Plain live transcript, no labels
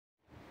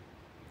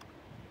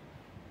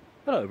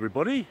Hello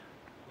everybody.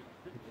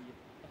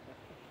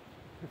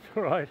 It's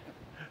alright.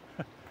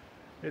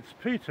 It's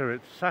Peter.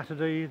 It's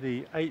Saturday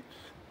the 8th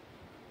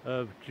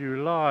of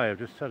July. I've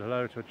just said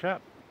hello to a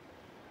chap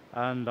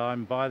and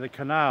I'm by the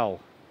canal.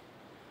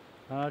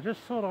 I just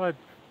thought I'd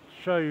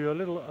show you a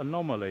little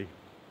anomaly.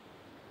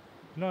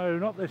 No,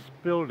 not this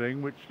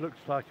building which looks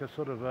like a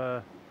sort of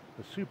a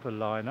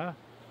superliner,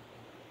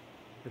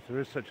 if there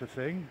is such a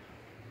thing.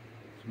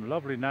 Some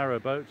lovely narrow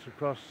boats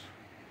across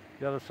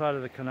the other side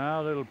of the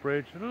canal, a little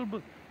bridge, a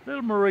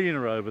little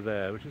marina over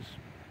there, which is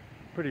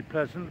pretty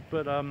pleasant,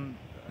 but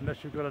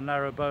unless you've got a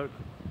narrow boat,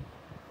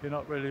 you're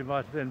not really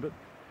invited in.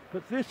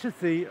 But this is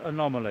the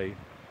anomaly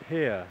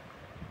here.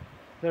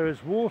 There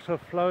is water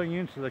flowing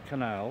into the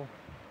canal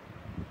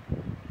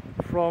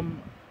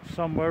from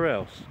somewhere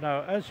else.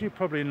 Now, as you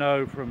probably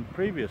know from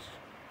previous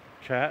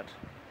chat,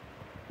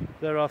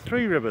 there are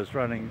three rivers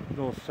running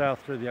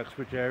north-south through the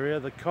Uxbridge area: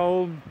 the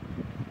Colne,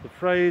 the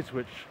Fraze,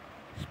 which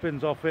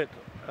spins off it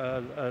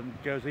and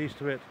goes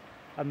east of it,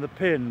 and the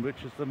Pin,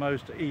 which is the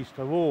most east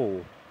of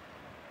all.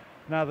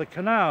 Now, the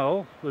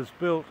canal was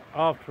built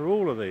after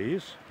all of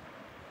these,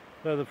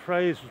 though the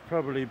Fraze was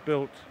probably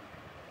built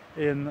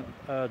in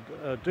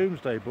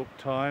Doomsday Book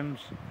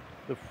times.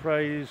 The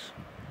Fraze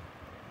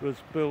was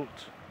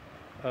built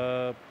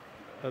in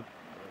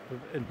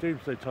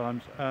Doomsday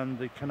times, and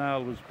the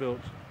canal was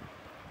built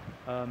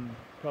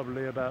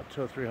probably about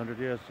 200 or 300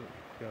 years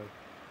ago.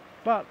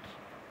 But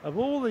of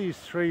all these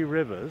three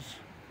rivers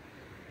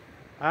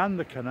and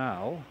the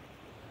canal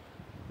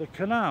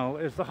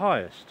is the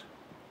highest.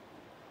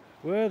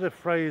 Where the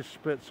Fraze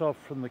splits off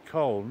from the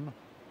Colne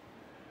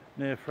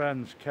near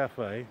Fran's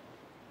Cafe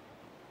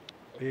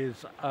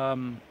is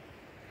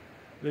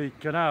the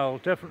canal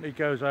definitely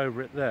goes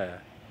over it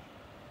there.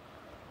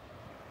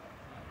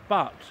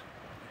 But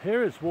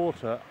here is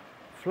water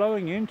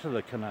flowing into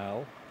the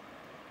canal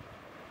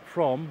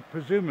from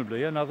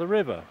presumably another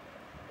river,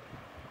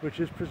 which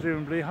is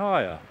presumably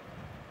higher.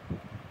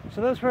 So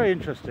that's very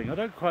interesting. I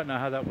don't quite know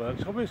how that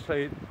works.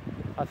 Obviously,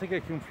 I think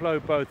it can flow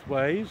both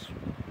ways.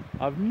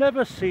 I've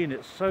never seen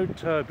it so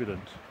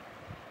turbulent.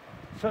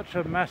 Such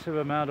a massive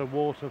amount of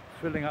water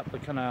filling up the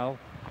canal.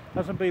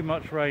 Hasn't been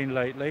much rain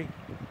lately,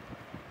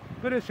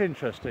 but it's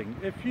interesting.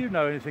 If you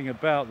know anything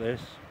about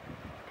this,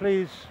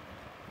 please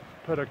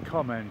put a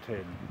comment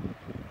in.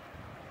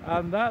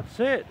 And that's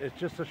it. It's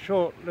just a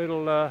short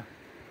little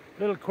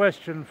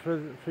question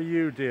for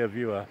you, dear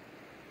viewer.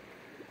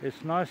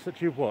 It's nice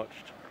that you've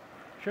watched.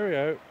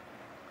 Cheerio.